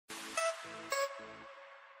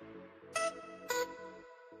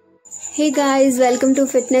Hey guys, welcome to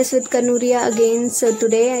Fitness with Kanuria again. So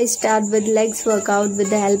today I start with legs workout with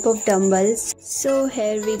the help of dumbbells. So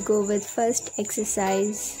here we go with first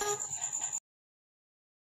exercise.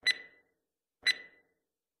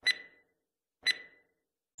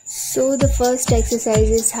 So the first exercise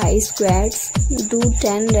is high squats. Do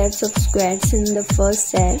 10 reps of squats in the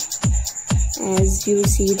first set. As you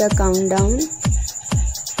see the countdown.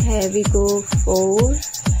 Here we go 4,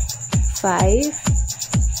 5,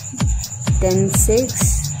 then 6,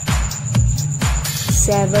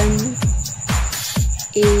 7,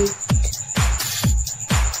 8,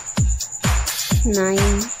 9,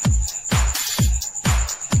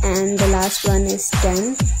 and the last one is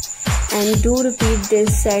 10. And do repeat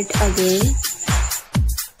this set again.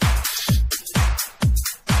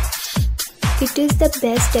 It is the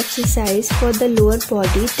best exercise for the lower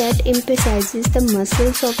body that emphasizes the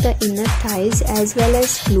muscles of the inner thighs as well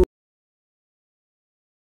as glutes.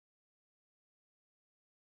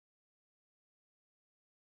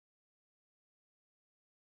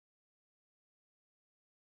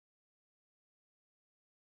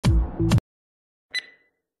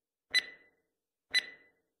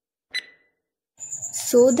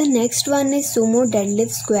 So the next one is sumo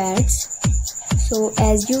deadlift squats. So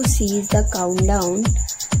as you see the countdown,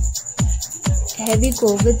 here we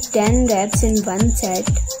go with 10 reps in one set.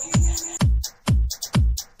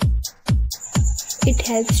 It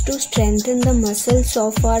helps to strengthen the muscles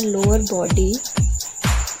of our lower body.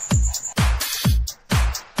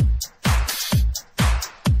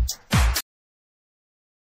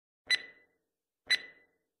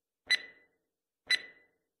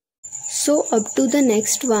 So up to the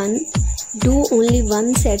next one, do only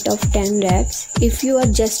one set of 10 reps. If you are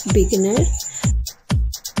just beginner,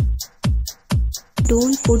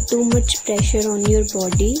 don't put too much pressure on your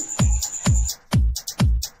body.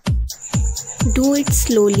 Do it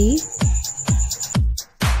slowly.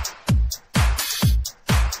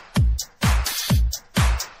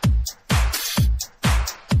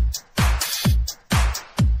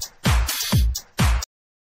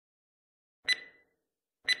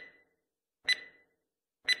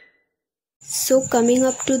 So coming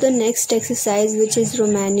up to the next exercise, which is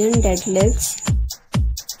Romanian deadlifts.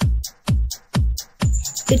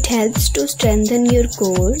 It helps to strengthen your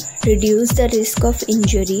core, reduce the risk of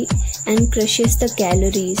injury, and crushes the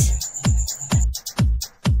calories.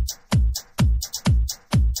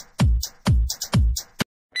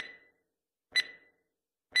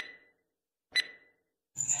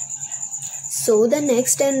 So the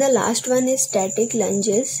next and the last one is static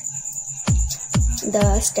lunges.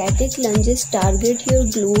 The static lunges target your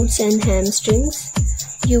glutes and hamstrings.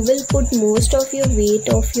 You will put most of your weight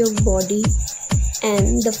of your body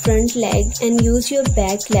and the front leg and use your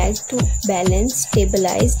back leg to balance,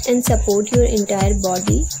 stabilize and support your entire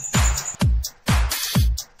body.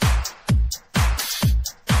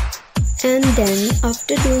 And then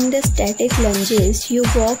after doing the static lunges, you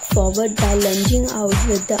walk forward by lunging out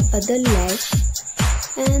with the other leg,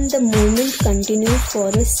 and the movement continues for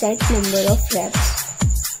a set number of reps.